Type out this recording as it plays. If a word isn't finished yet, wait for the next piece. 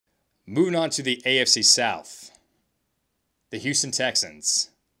Moving on to the AFC South. The Houston Texans.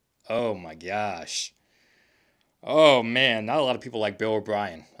 Oh my gosh. Oh man, not a lot of people like Bill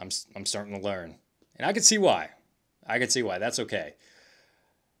O'Brien. I'm starting to learn. And I can see why. That's okay.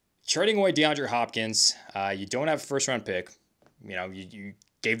 Trading away DeAndre Hopkins, you don't have a first round pick. You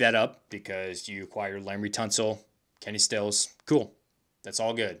gave that up because you acquired Larry Tunsil, Kenny Stills. Cool. That's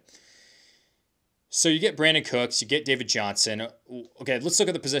all good. So you get Brandon Cooks, you get David Johnson. Okay, let's look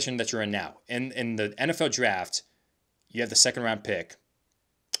at the position that you're in now. In the NFL draft, you have the second round pick,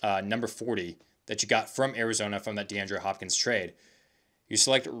 number 40, that you got from Arizona from that DeAndre Hopkins trade. You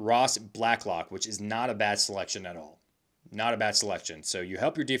select Ross Blacklock, which is not a bad selection at all. Not a bad selection. So you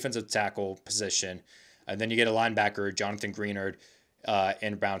help your defensive tackle position, and then you get a linebacker, Jonathan Greenard,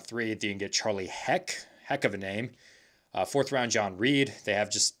 in round 3. Then you get Charlie Heck of a name. Fourth round, John Reed. They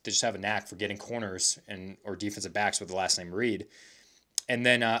just have a knack for getting corners or defensive backs with the last name Reed. And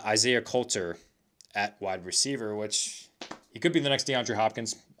then Isaiah Coulter at wide receiver, which he could be the next DeAndre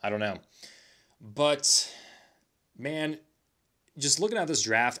Hopkins. I don't know. But, man, just looking at this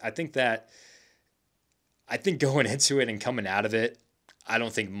draft, I think going into it and coming out of it, I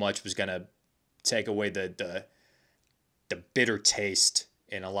don't think much was going to take away the bitter taste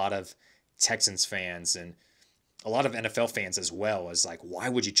in a lot of Texans fans and a lot of NFL fans as well, as like, why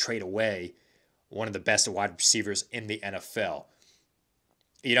would you trade away one of the best wide receivers in the NFL?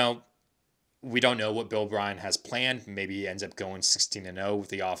 We don't know what Bill O'Brien has planned. Maybe he ends up going 16-0 with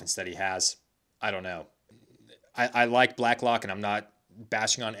the offense that he has. I don't know. I like Blacklock, and I'm not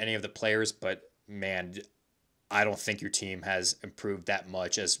bashing on any of the players, but man, I don't think your team has improved that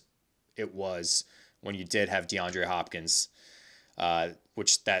much as it was when you did have DeAndre Hopkins,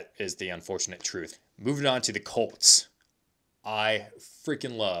 which that is the unfortunate truth. Moving on to the Colts. I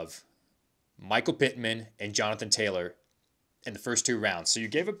freaking love Michael Pittman and Jonathan Taylor in the first 2 rounds. So you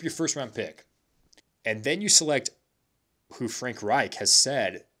gave up your first round pick, and then you select who Frank Reich has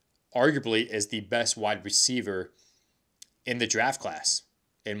said arguably is the best wide receiver in the draft class,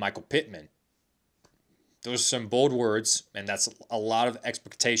 in Michael Pittman. Those are some bold words, and that's a lot of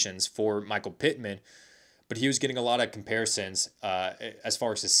expectations for Michael Pittman, but he was getting a lot of comparisons as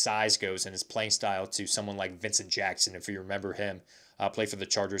far as his size goes and his playing style to someone like Vincent Jackson, if you remember him, play for the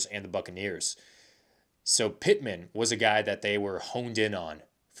Chargers and the Buccaneers. So Pittman was a guy that they were honed in on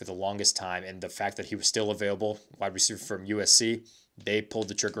for the longest time, and the fact that he was still available, wide receiver from USC, they pulled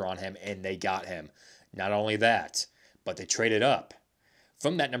the trigger on him and they got him. Not only that, but they traded up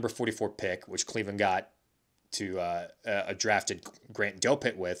from that number 44 pick, which Cleveland got to a drafted Grant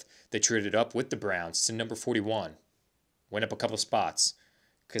Delpit with. They traded up with the Browns to number 41. Went up a couple of spots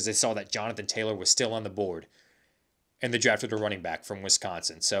because they saw that Jonathan Taylor was still on the board. And they drafted a running back from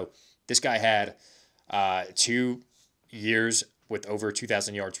Wisconsin. So this guy had 2 years with over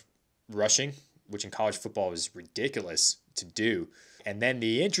 2,000 yards rushing, which in college football is ridiculous to do. And then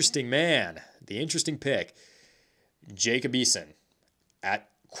the interesting pick, Jacob Eason at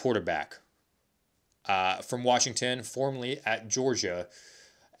quarterback. From Washington, formerly at Georgia,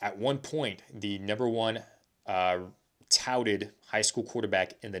 at one point the number 1 touted high school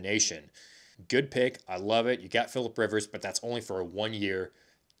quarterback in the nation. Good pick. I love it. You got Phillip Rivers, but that's only for a 1-year,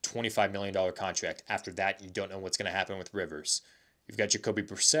 $25 million contract. After that, you don't know what's going to happen with Rivers. You've got Jacoby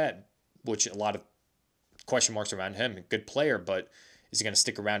Brissett, which a lot of question marks around him. A good player, but is he going to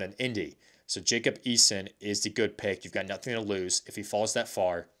stick around in Indy? So Jacob Eason is the good pick. You've got nothing to lose. If he falls that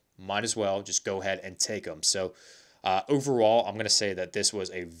far, might as well just go ahead and take him. So overall, I'm going to say that this was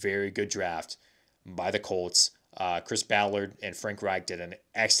a very good draft by the Colts. Chris Ballard and Frank Reich did an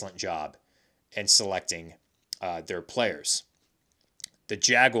excellent job in selecting their players. The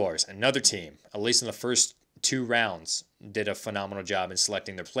Jaguars, another team, at least in the first 2 rounds, did a phenomenal job in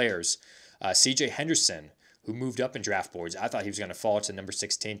selecting their players. C.J. Henderson, who moved up in draft boards, I thought he was going to fall to number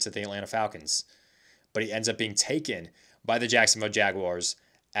 16 to the Atlanta Falcons, but he ends up being taken by the Jacksonville Jaguars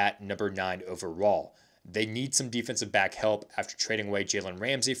at number 9 overall. They need some defensive back help after trading away Jalen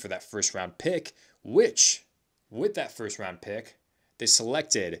Ramsey for that first round pick, which, with that first round pick, they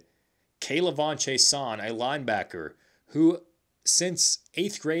selected Kaylavon Chason, a linebacker who, since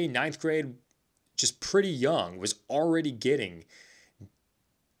 8th grade, 9th grade, just pretty young, was already getting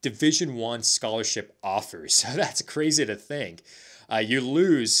Division I scholarship offers. So that's crazy to think. You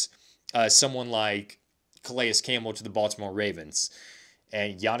lose someone like Calais Campbell to the Baltimore Ravens,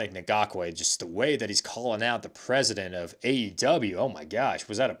 and Yannick Ngakoue, just the way that he's calling out the president of AEW. Oh my gosh,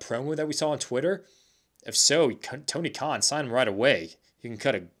 was that a promo that we saw on Twitter? If so, Tony Khan, sign him right away. He can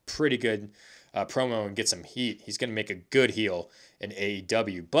cut a pretty good promo and get some heat. He's going to make a good heel in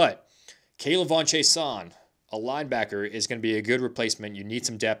AEW. But Kaylavon Chason, a linebacker is going to be a good replacement. You need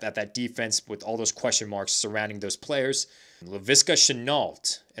some depth at that defense with all those question marks surrounding those players. Laviska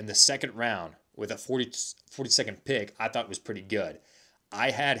Shenault in the second round with a 42nd pick, I thought was pretty good.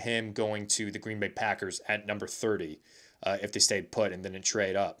 I had him going to the Green Bay Packers at number 30 if they stayed put and didn't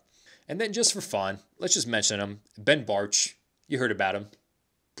trade up. And then just for fun, let's just mention him. Ben Bartch. You heard about him.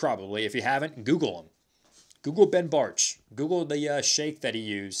 Probably. If you haven't, Google him. Google Ben Bartch. Google the shake that he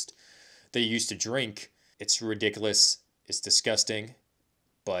used to drink. It's ridiculous. It's disgusting.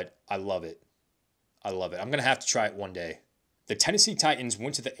 But I love it. I love it. I'm going to have to try it one day. The Tennessee Titans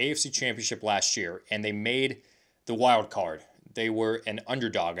went to the AFC Championship last year, and they made the wild card. They were an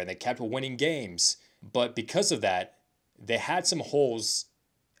underdog, and they kept winning games. But because of that, they had some holes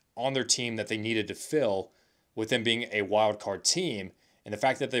on their team that they needed to fill with them being a wild card team. And the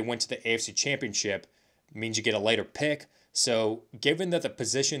fact that they went to the AFC Championship means you get a later pick. So given that the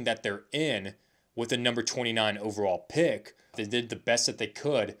position that they're in with the number 29 overall pick, they did the best that they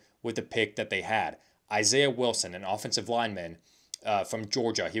could with the pick that they had. Isaiah Wilson, an offensive lineman from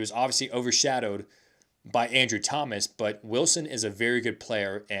Georgia. He was obviously overshadowed by Andrew Thomas, but Wilson is a very good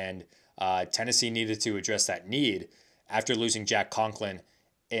player, and Tennessee needed to address that need after losing Jack Conklin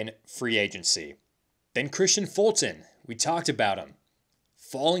in free agency. Then Christian Fulton, we talked about him.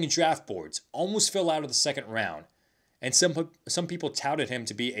 Falling in draft boards, almost fell out of the second round. And some people touted him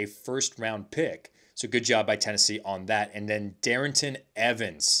to be a first-round pick. So good job by Tennessee on that. And then Darrington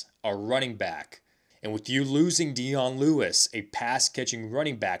Evans, a running back. And with you losing Dion Lewis, a pass-catching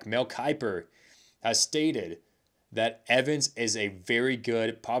running back, Mel Kiper has stated that Evans is a very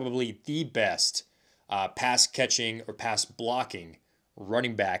good, probably the best pass-catching or pass-blocking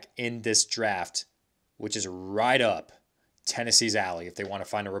running back in this draft, which is right up Tennessee's alley if they want to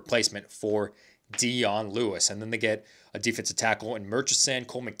find a replacement for Dion Lewis. And then they get a defensive tackle in Murchison,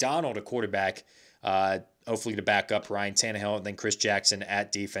 Cole McDonald, a quarterback, hopefully to back up Ryan Tannehill, and then Chris Jackson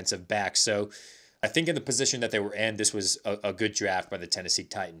at defensive back. So I think in the position that they were in, this was a good draft by the Tennessee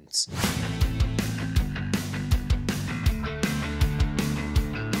Titans.